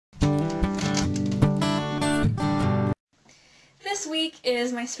week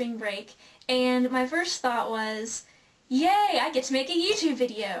is my spring break, and my first thought was, yay, I get to make a YouTube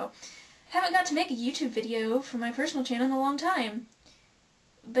video! Haven't got to make a YouTube video for my personal channel in a long time.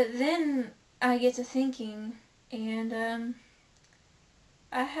 But then I get to thinking, and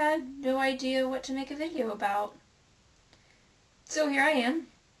I had no idea what to make a video about. So here I am,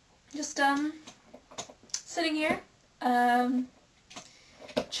 just sitting here,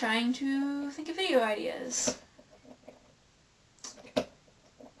 trying to think of video ideas.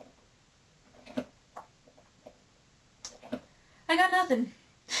 I got nothing.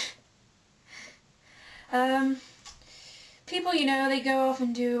 People, you know, they go off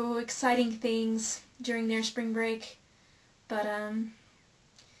and do exciting things during their spring break, but I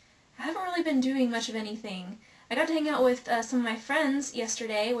haven't really been doing much of anything. I got to hang out with some of my friends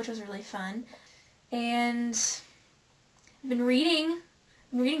yesterday, which was really fun, and I've been reading.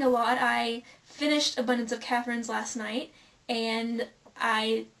 A lot. I finished Abundance of Catherines last night, and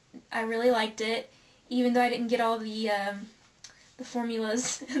I really liked it, even though I didn't get all the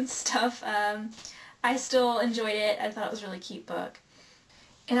formulas and stuff. I still enjoyed it. I thought it was a really cute book.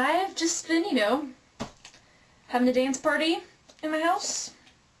 And I have just been, you know, having a dance party in my house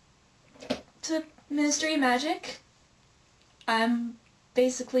to Ministry of Magic. I'm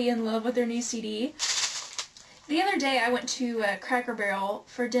basically in love with their new CD. The other day I went to Cracker Barrel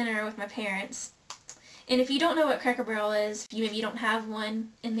for dinner with my parents. And if you don't know what Cracker Barrel is, if you maybe don't have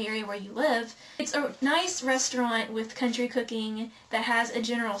one in the area where you live, it's a nice restaurant with country cooking that has a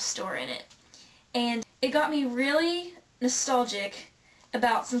general store in it. And it got me really nostalgic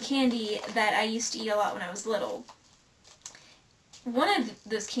about some candy that I used to eat a lot when I was little. One of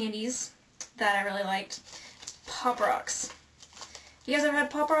those candies that I really liked is Pop Rocks. You guys ever had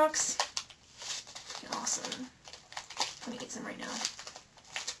Pop Rocks? Awesome. Let me eat some right now.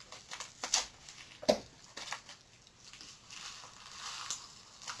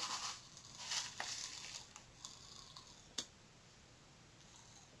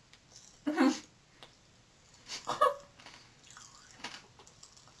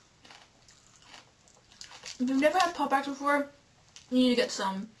 If you've never had Pop Rocks before, you need to get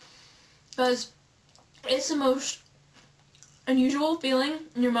some, because it's the most unusual feeling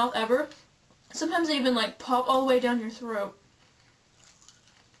in your mouth ever. Sometimes they even like pop all the way down your throat.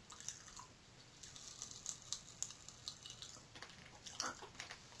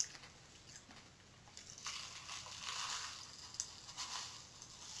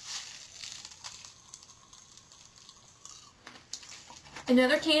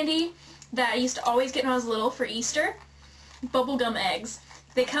 Another candy that I used to always get when I was little for Easter, bubblegum eggs.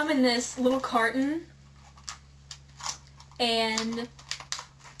 They come in this little carton, and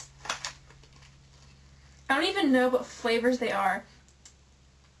I don't even know what flavors they are.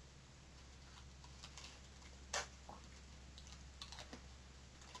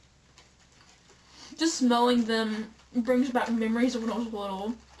 Just smelling them brings back memories of when I was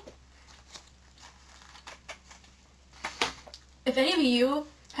little. If any of you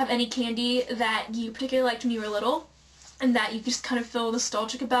have any candy that you particularly liked when you were little and that you just kind of feel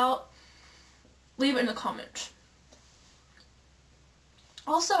nostalgic about, leave it in the comments.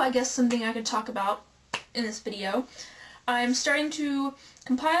 Also, I guess something I could talk about in this video, I'm starting to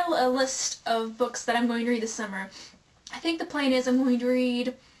compile a list of books that I'm going to read this summer. I think the plan is I'm going to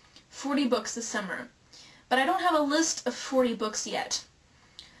read 40 books this summer, but I don't have a list of 40 books yet.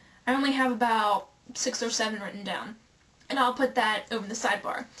 I only have about 6 or 7 written down, and I'll put that over in the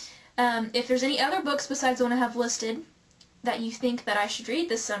sidebar. If there's any other books besides the one I have listed that you think that I should read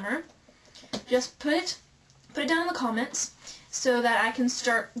this summer, just put it down in the comments so that I can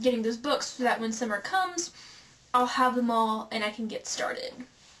start getting those books so that when summer comes, I'll have them all and I can get started.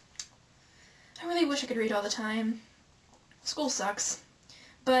 I really wish I could read all the time. School sucks.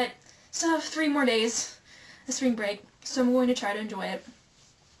 But still have 3 more days of spring break, so I'm going to try to enjoy it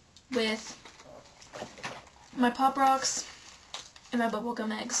with my Pop Rocks and my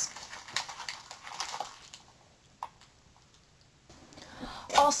bubblegum eggs.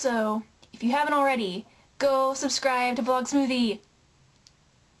 Also, if you haven't already, go subscribe to Vlog Smoothie.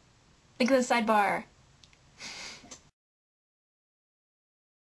 Link in the sidebar.